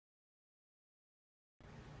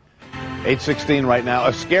8:16 right now.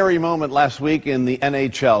 A scary moment last week in the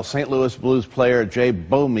NHL. St. Louis Blues player Jay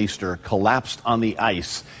Bouwmeester collapsed on the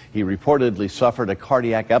ice. He reportedly suffered a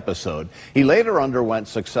cardiac episode. He later underwent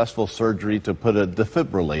successful surgery to put a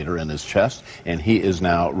defibrillator in his chest, and he is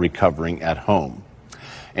now recovering at home.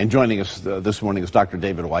 And joining us this morning is Dr.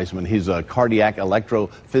 David Weisman. He's a cardiac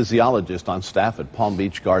electrophysiologist on staff at Palm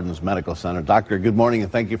Beach Gardens Medical Center. Doctor, good morning, and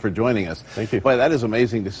thank you for joining us. Thank you. Boy, that is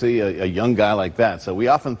amazing to see a young guy like that. So we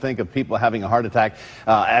often think of people having a heart attack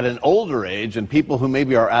at an older age and people who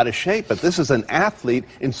maybe are out of shape, but this is an athlete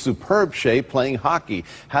in superb shape playing hockey.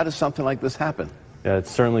 How does something like this happen? Yeah, it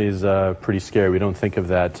certainly is pretty scary. We don't think of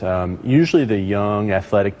that. Usually the young,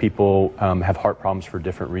 athletic people have heart problems for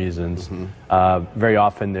different reasons. Very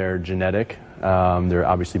often they're genetic. They're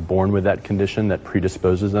obviously born with that condition that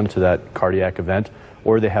predisposes them to that cardiac event,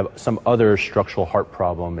 or they have some other structural heart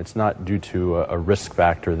problem. It's not due to a risk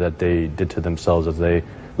factor that they did to themselves as they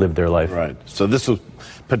lived their life. Right. So this was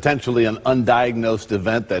potentially an undiagnosed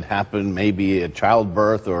event that happened maybe at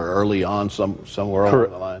childbirth or early on somewhere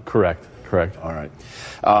along the line? Correct. All right.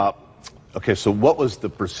 Okay, so what was the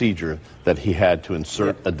procedure that he had to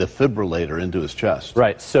insert a defibrillator into his chest?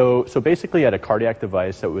 Right. So basically he had a cardiac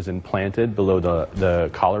device that was implanted below the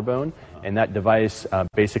collarbone, and that device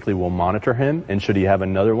basically will monitor him, and should he have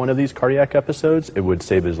another one of these cardiac episodes, it would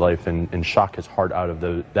save his life and shock his heart out of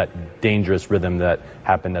that dangerous rhythm that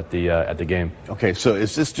happened at the game. Okay, so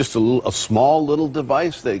is this just a small little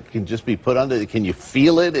device that can just be put under? Can you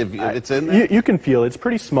feel it if it's in there? You can feel it. It's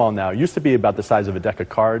pretty small now. It used to be about the size of a deck of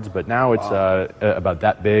cards, but now it's about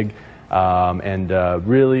that big.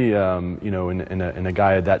 Really, you know, in a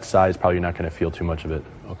guy of that size, probably not going to feel too much of it.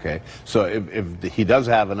 Okay, so if he does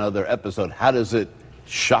have another episode, how does it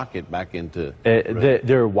shock it back into?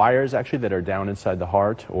 There are wires actually that are down inside the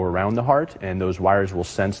heart or around the heart, and those wires will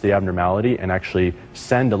sense the abnormality and actually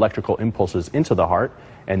send electrical impulses into the heart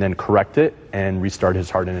and then correct it and restart his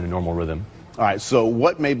heart in a normal rhythm. All right, so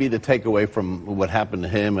what may be the takeaway from what happened to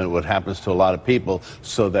him and what happens to a lot of people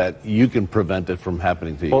so that you can prevent it from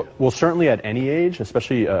happening to you? Well, certainly at any age,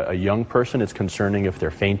 especially a young person, it's concerning if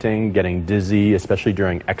they're fainting, getting dizzy, especially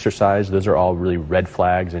during exercise. Those are all really red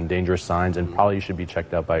flags and dangerous signs, and probably should be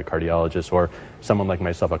checked out by a cardiologist or someone like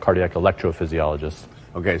myself, a cardiac electrophysiologist.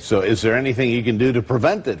 Okay, so is there anything you can do to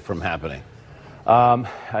prevent it from happening?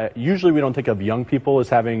 Usually we don't think of young people as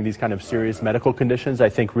having these kind of serious medical conditions. I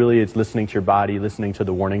think really it's listening to your body, listening to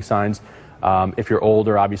the warning signs. If you're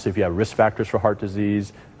older, obviously if you have risk factors for heart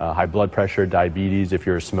disease, high blood pressure, diabetes, if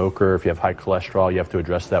you're a smoker, if you have high cholesterol, you have to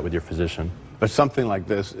address that with your physician. But something like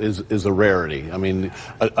this is a rarity. I mean,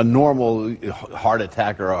 a normal heart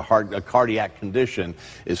attack or a cardiac condition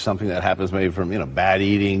is something that happens maybe from, bad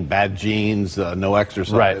eating, bad genes, no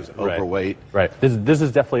exercise, overweight. Right. This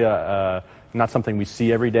is definitely not something we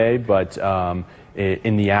see every day, but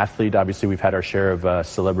in the athlete, obviously we've had our share of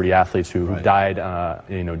celebrity athletes who died,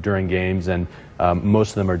 during games, and most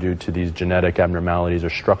of them are due to these genetic abnormalities or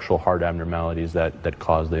structural heart abnormalities that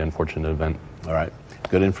cause the unfortunate event. All right.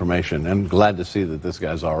 Good information. And glad to see that this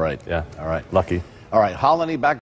guy's all right. Yeah. All right. Lucky. All right. Holland back.